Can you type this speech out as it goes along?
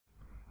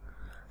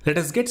Let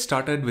us get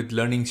started with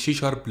learning C#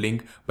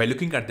 LINQ by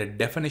looking at the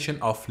definition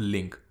of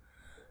LINQ.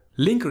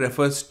 LINQ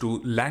refers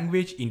to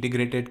Language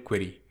Integrated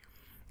Query.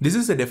 This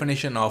is the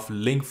definition of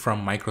LINQ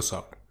from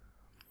Microsoft.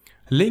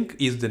 LINQ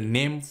is the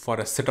name for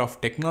a set of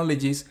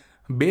technologies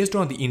based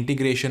on the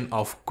integration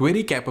of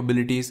query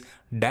capabilities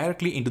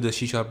directly into the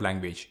C#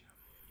 language.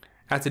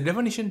 As the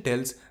definition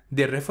tells,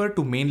 they refer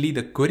to mainly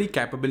the query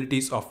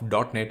capabilities of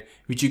 .NET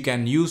which you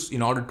can use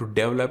in order to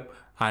develop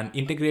and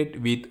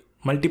integrate with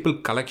multiple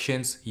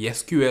collections,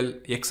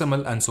 SQL,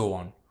 XML and so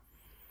on.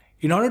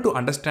 In order to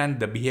understand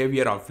the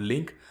behavior of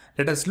LINQ,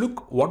 let us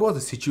look what was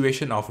the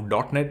situation of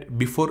 .NET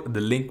before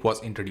the LINQ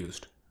was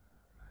introduced.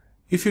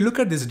 If you look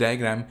at this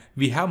diagram,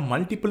 we have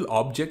multiple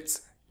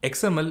objects,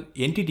 XML,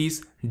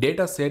 entities,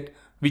 dataset,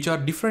 which are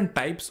different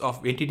types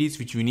of entities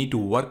which we need to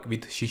work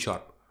with C#.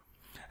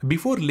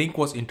 Before LINQ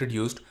was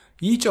introduced,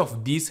 each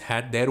of these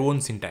had their own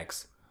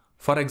syntax.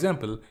 For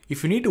example,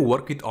 if you need to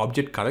work with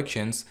object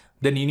collections,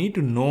 then you need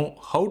to know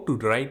how to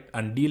write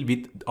and deal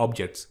with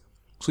objects.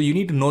 So you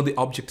need to know the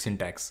object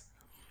syntax.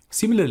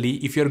 Similarly,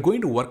 if you are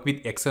going to work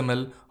with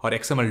XML or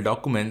XML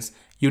documents,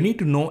 you need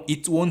to know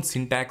its own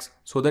syntax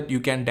so that you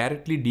can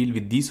directly deal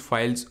with these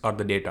files or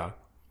the data.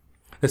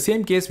 The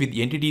same case with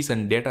entities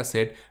and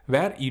dataset,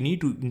 where you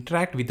need to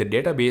interact with the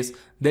database,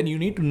 then you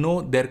need to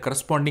know their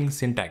corresponding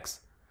syntax.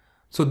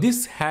 So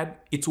this had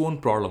its own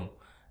problem,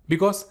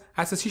 because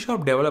as a C#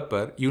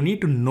 developer, you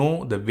need to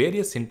know the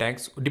various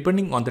syntax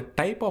depending on the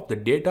type of the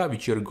data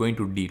which you are going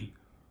to deal.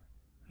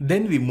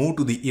 Then we move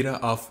to the era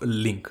of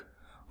LINQ.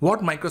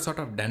 What Microsoft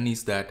have done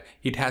is that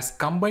it has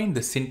combined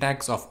the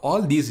syntax of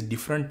all these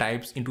different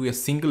types into a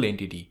single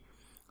entity.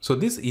 So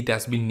it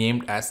has been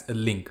named as a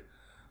LINQ.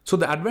 So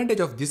the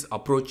advantage of this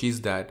approach is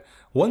that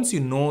once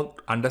you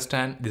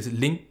understand this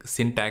LINQ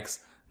syntax,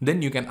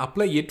 then you can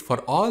apply it for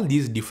all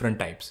these different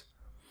types.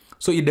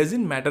 So it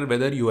doesn't matter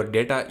whether your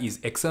data is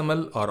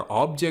XML or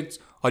objects,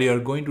 or you are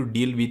going to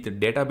deal with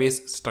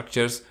database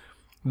structures,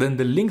 then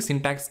the LINQ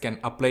syntax can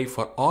apply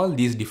for all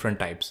these different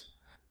types.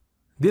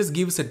 This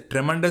gives a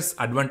tremendous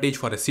advantage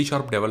for a C#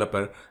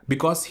 developer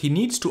because he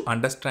needs to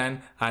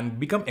understand and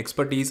become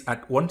expertise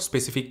at one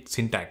specific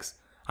syntax,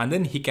 and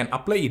then he can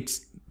apply it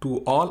to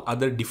all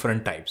other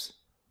different types.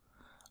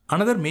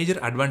 Another major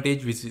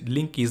advantage with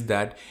LINQ is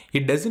that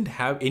it doesn't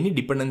have any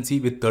dependency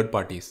with third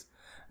parties.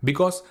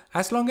 Because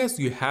as long as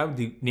you have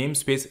the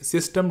namespace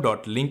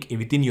system.link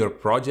within your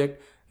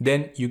project,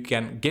 then you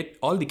can get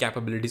all the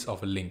capabilities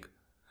of a LINQ.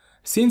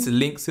 Since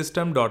LINQ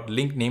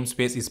system.link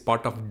namespace is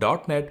part of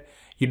 .NET,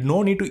 you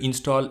don't need to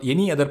install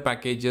any other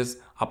packages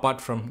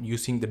apart from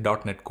using the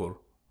 .NET Core.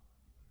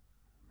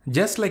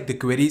 Just like the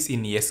queries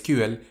in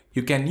SQL,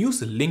 you can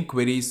use LINQ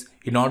queries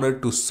in order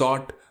to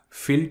sort,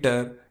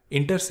 filter,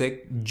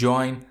 intersect,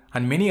 join,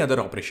 and many other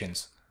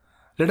operations.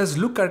 Let us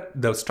look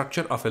at the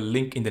structure of a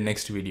LINQ in the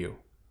next video.